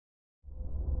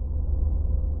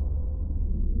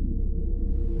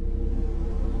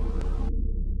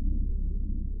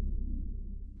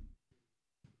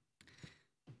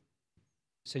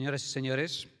Señoras y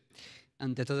señores,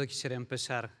 ante todo quisiera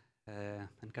empezar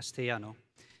en castellano,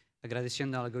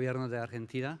 agradeciendo al gobierno de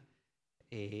Argentina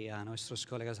y a nuestros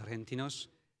colegas argentinos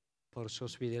por su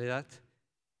hospitalidad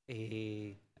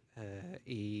y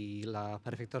la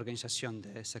perfecta organización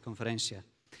de esta conferencia.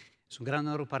 Es un gran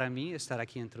honor para mí estar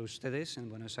aquí entre ustedes en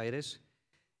Buenos Aires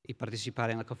y participar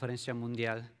en la Conferencia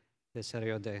Mundial de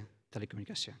Desarrollo de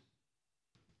Telecomunicación.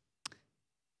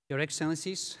 Your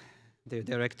Excellencies, dear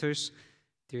directors,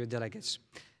 dear delegates,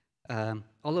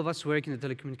 all of us work in the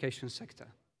telecommunications sector,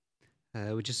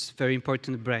 which is a very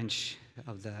important branch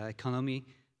of the economy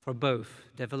for both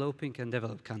developing and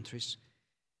developed countries.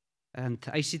 And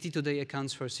ICT today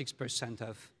accounts for 6%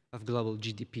 of global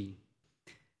GDP.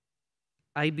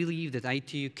 I believe that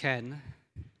ITU can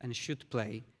and should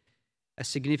play a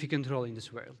significant role in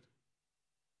this world.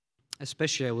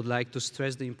 Especially, I would like to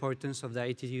stress the importance of the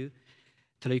ITU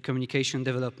telecommunication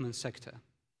development sector.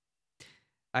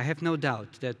 I have no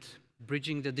doubt that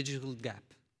bridging the digital gap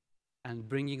and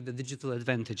bringing the digital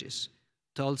advantages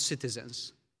to all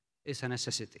citizens is a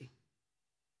necessity.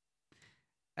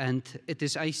 And it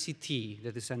is ICT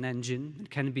that is an engine, it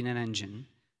can be an engine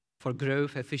for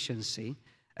growth, efficiency,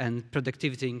 and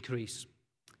productivity increase.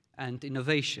 And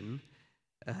innovation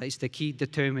is the key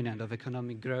determinant of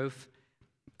economic growth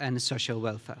and social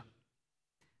welfare.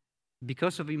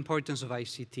 Because of the importance of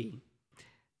ICT,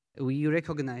 we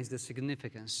recognize the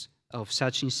significance of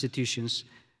such institutions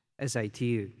as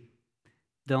ITU,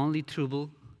 the only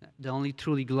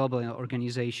truly global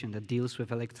organization that deals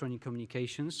with electronic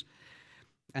communications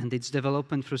and its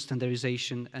development through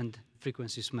standardization and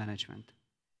frequencies management.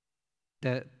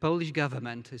 The Polish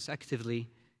government is actively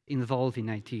involved in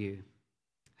ITU.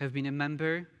 Have been a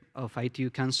member of ITU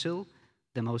Council,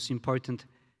 the most important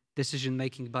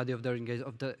decision-making body of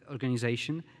the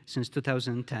organization since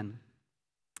 2010.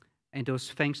 And it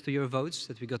was thanks to your votes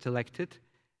that we got elected,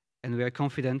 and we are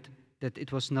confident that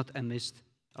it was not a missed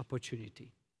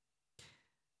opportunity.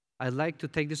 I'd like to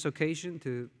take this occasion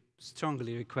to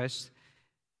strongly request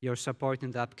your support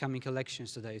in the upcoming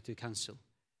elections to the ITU Council.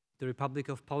 The Republic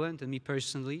of Poland and me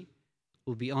personally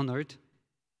will be honored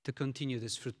to continue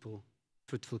this fruitful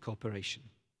cooperation.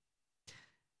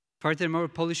 Furthermore,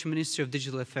 Polish Ministry of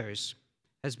Digital Affairs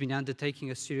has been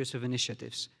undertaking a series of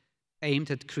initiatives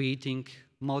aimed at creating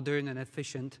modern and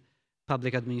efficient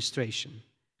public administration.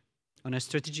 On a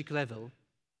strategic level,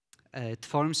 it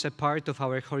forms a part of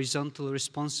our horizontal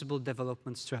responsible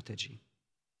development strategy.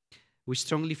 We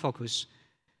strongly focus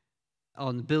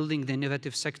on building the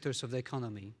innovative sectors of the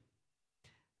economy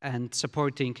and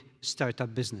supporting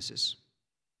startup businesses.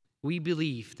 We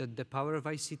believe that the power of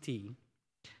ICT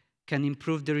can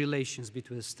improve the relations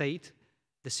between the state,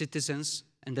 the citizens,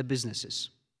 and the businesses,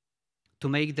 to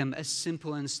make them as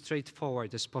simple and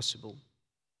straightforward as possible.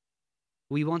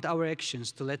 We want our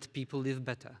actions to let people live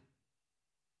better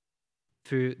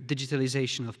through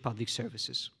digitalization of public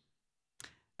services.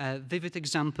 A vivid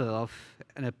example of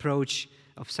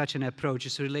such an approach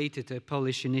is related to a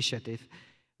Polish initiative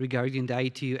regarding the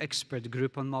ITU expert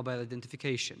group on mobile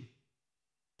identification.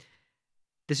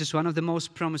 This is one of the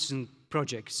most promising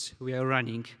projects we are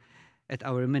running at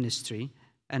our ministry,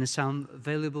 and some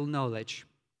valuable knowledge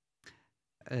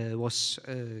was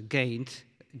gained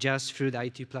just through the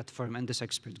IT platform and this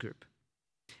expert group.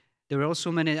 There are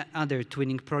also many other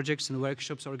twinning projects and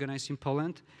workshops organized in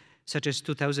Poland, such as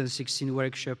 2016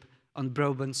 workshop on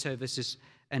broadband services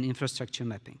and infrastructure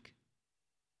mapping.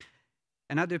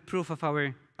 Another proof of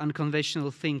our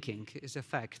unconventional thinking is the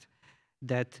fact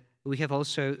that we have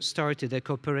also started a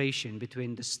cooperation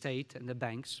between the state and the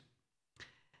banks,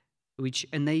 which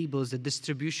enables the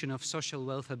distribution of social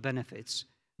welfare benefits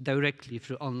directly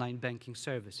through online banking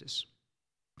services.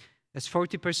 As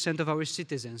 40% of our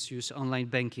citizens use online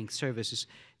banking services,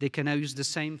 they can now use the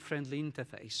same friendly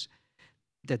interface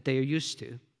that they are used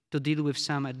to deal with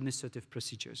some administrative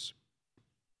procedures.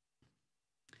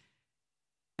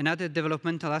 Another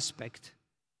developmental aspect,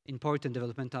 important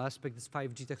developmental aspect, is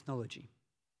 5G technology.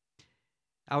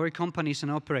 Our companies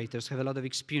and operators have a lot of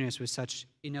experience with such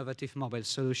innovative mobile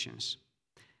solutions.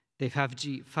 The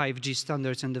 5G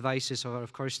standards and devices are,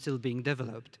 of course, still being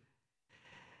developed.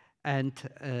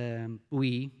 And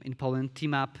we, in Poland,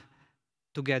 team up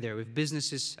together with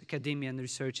businesses, academia, and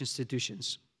research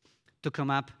institutions to come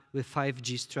up with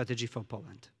 5G strategy for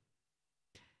Poland.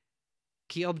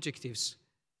 Key objectives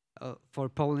for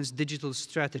Poland's digital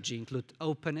strategy include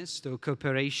openness to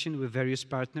cooperation with various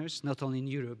partners, not only in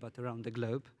Europe, but around the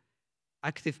globe,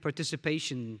 active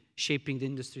participation in shaping the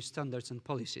industry standards and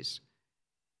policies,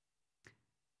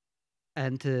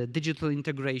 and digital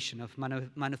integration of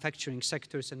manufacturing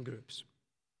sectors and groups.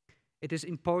 It is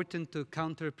important to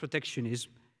counter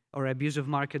protectionism or abuse of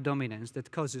market dominance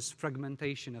that causes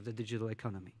fragmentation of the digital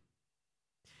economy.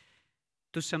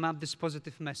 To sum up this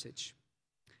positive message,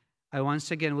 I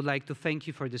once again would like to thank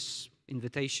you for this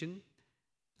invitation.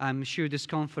 I'm sure this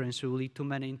conference will lead to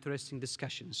many interesting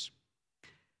discussions.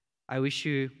 I wish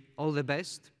you all the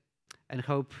best and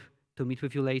hope to meet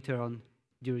with you later on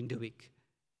during the week.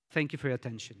 Thank you for your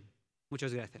attention.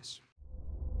 Muchas gracias.